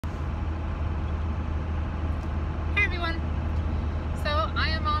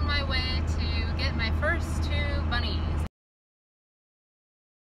first two bunnies.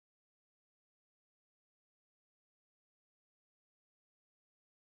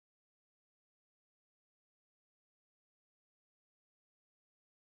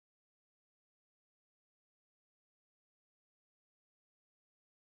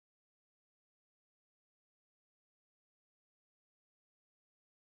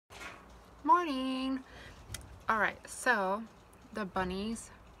 Morning. All right, so the bunnies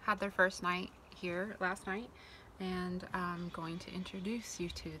had their first night here last night, and I'm going to introduce you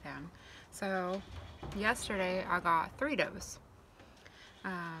to them. So yesterday I got 3 does.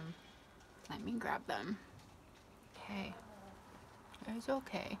 Let me grab them. Okay, it's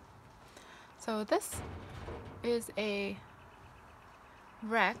okay. So this is a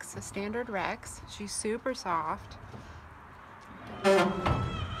Rex, a standard Rex. She's super soft.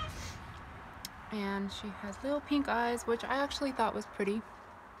 And she has little pink eyes, which I actually thought was pretty.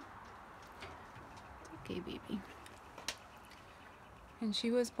 It's okay, baby. And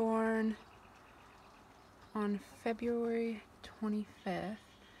she was born on February 25th.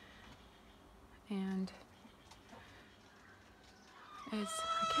 And it's,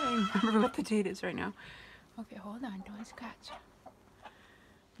 I can't remember what the date is right now. Okay, hold on, don't scratch.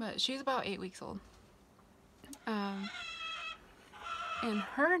 But she's about 8 weeks old. And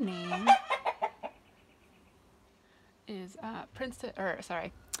her name is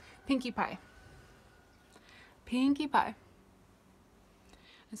Pinkie Pie. Pinkie Pie.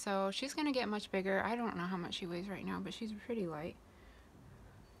 And so she's gonna get much bigger. I don't know how much she weighs right now, but she's pretty light.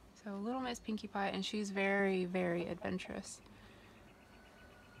 So little Miss Pinkie Pie, and she's very, very adventurous.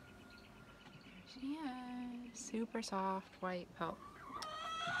 She is super soft white pelt.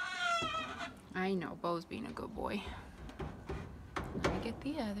 I know, Bo's being a good boy. Let me get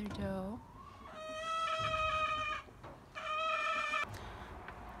the other doe.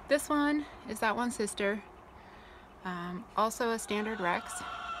 This one is that one's sister, also a standard Rex.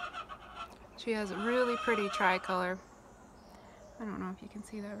 She has really pretty tricolor. I don't know if you can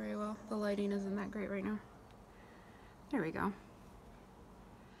see that very well. The lighting isn't that great right now. There we go.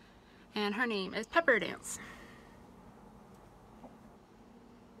 And her name is Pepper Dance.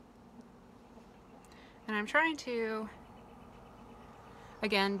 And I'm trying to,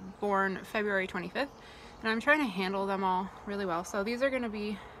 again, born February 25th, and I'm trying to handle them all really well. So these are going to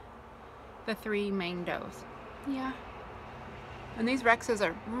be the 3 main does. Yeah. And these Rexes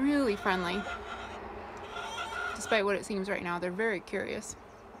are really friendly. Despite what it seems right now, they're very curious.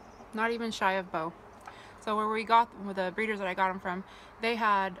 Not even shy of Bo. So where we got, with the breeders that I got them from, they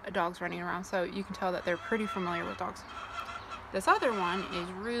had dogs running around, so you can tell that they're pretty familiar with dogs. This other one is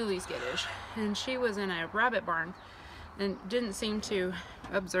really skittish, and she was in a rabbit barn and didn't seem to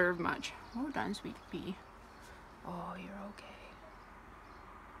observe much. Well done, sweet pea. Oh, you're okay.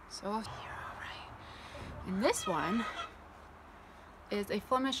 So you're alright. And this one is a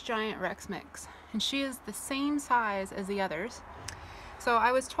Flemish Giant Rex mix, and she is the same size as the others. So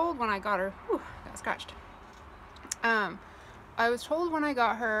I was told when I got her, whew, got scratched. I was told when I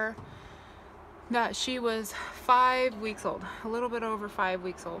got her that she was 5 weeks old, a little bit over 5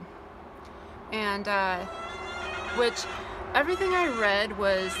 weeks old, and which everything I read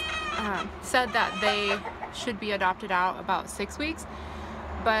was said that they should be adopted out about 6 weeks.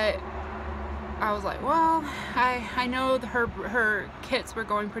 But I was like, well, I know her kits were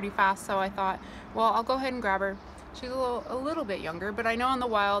going pretty fast, so I thought, well, I'll go ahead and grab her. She's a little bit younger, but I know in the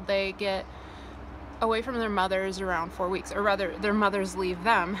wild they get away from their mothers around 4 weeks, or rather their mothers leave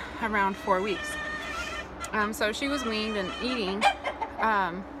them around 4 weeks. So she was weaned and eating,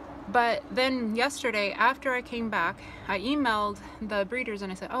 but then yesterday after I came back, I emailed the breeders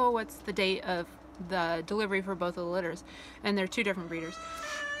and I said, oh, what's the date of the delivery for both of the litters? And they're 2 different breeders.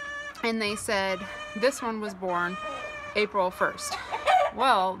 And they said this one was born April 1st.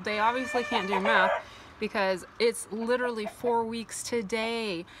 Well, they obviously can't do math because it's literally 4 weeks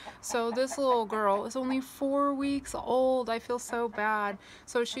today. So this little girl is only 4 weeks old. I feel so bad.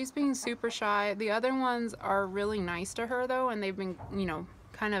 So she's being super shy. The other ones are really nice to her though, and they've been, you know,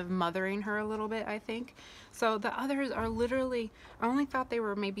 kind of mothering her a little bit, I think. So the others are literally, I only thought they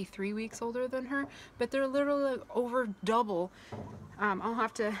were maybe 3 weeks older than her, but they're literally over double. I'll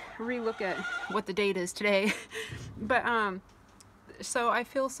have to re-look at what the date is today. But so I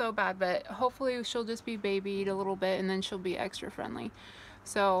feel so bad, but hopefully she'll just be babied a little bit and then she'll be extra friendly.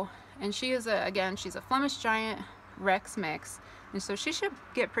 So, and she is again, she's a Flemish Giant Rex mix, and so she should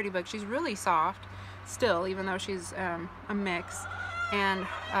get pretty big. She's really soft still, even though she's a mix. And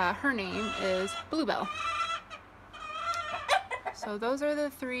her name is Bluebell. So those are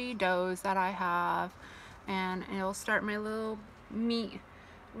the 3 does that I have, and it'll start my little meat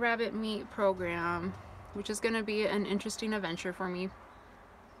rabbit meat program, which is going to be an interesting adventure for me.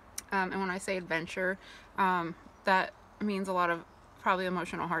 And when I say adventure, that means a lot of probably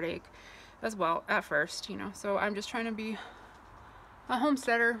emotional heartache as well at first, you know. So I'm just trying to be a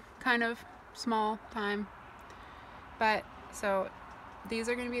homesteader, kind of small time. But so these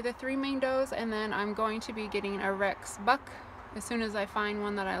are going to be the 3 main does, and then I'm going to be getting a Rex buck as soon as I find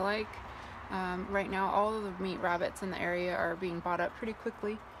one that I like. Right now all of the meat rabbits in the area are being bought up pretty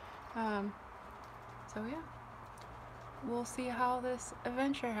quickly. So yeah, we'll see how this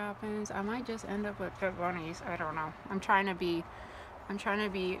adventure happens. I might just end up with pet bunnies. I don't know. I'm trying to be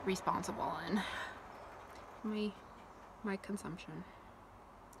responsible in my consumption.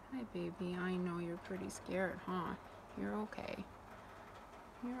 Hi baby, I know you're pretty scared, huh? You're okay.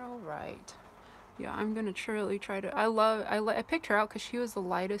 You're all right. Yeah, I'm gonna truly try to. I picked her out because she was the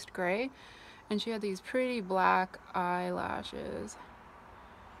lightest gray, and she had these pretty black eyelashes.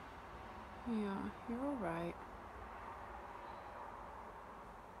 Yeah, you're all right.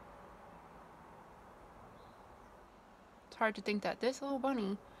 It's hard to think that this little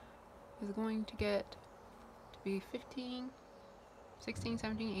bunny is going to get to be 15, 16,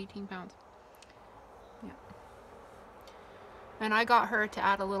 17, 18 pounds. Yeah. And I got her to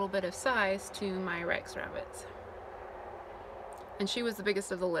add a little bit of size to my Rex rabbits. And she was the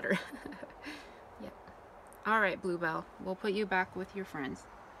biggest of the litter. Yep. Alright, Bluebell. We'll put you back with your friends.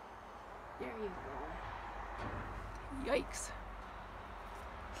 There you go. Yikes.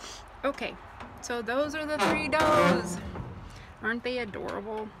 Okay, so those are the 3 does. Aren't they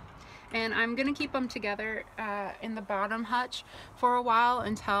adorable? And I'm gonna keep them together in the bottom hutch for a while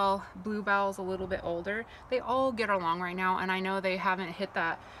until Bluebell's a little bit older. They all get along right now, and I know they haven't hit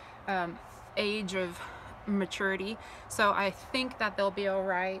that age of maturity, so I think that they'll be all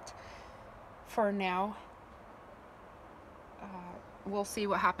right for now. We'll see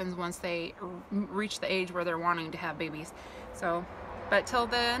what happens once they reach the age where they're wanting to have babies. So, but till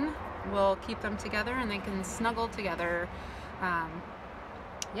then, we'll keep them together and they can snuggle together.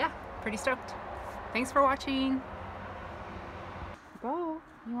 Yeah, pretty stoked. Thanks for watching. Bo,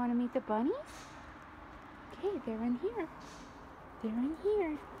 you want to meet the bunnies? Okay, they're in here. They're in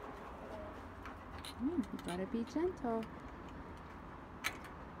here. You gotta be gentle.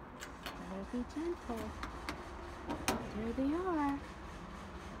 Gotta be gentle. There they are.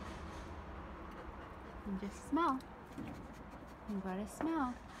 And just smell. You gotta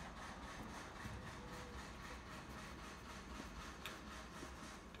smell.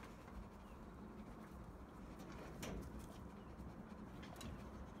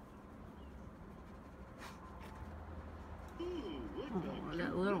 Oh,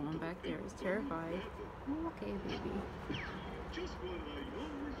 that little one back there is terrified. Okay, baby.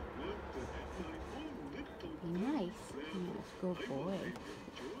 Be nice. Yes, good boy.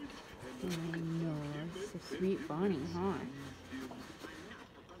 I know, it's a sweet bunny, huh?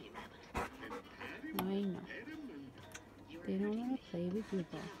 I know. They don't want to play with you,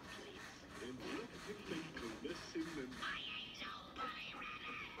 though.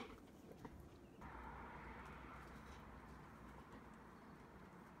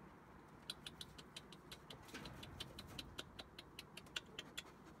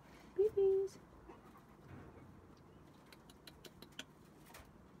 Babies.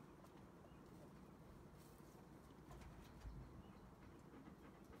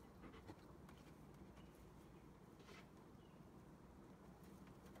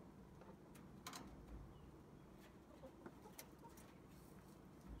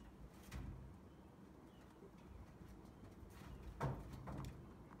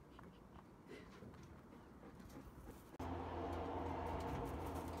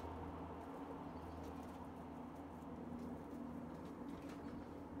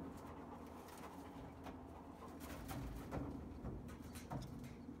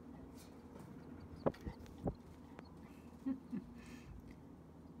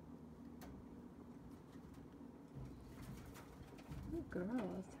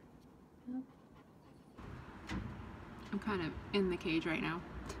 Girls. Yep. I'm kind of in the cage right now.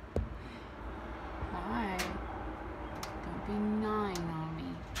 Hi. Don't be gnawing on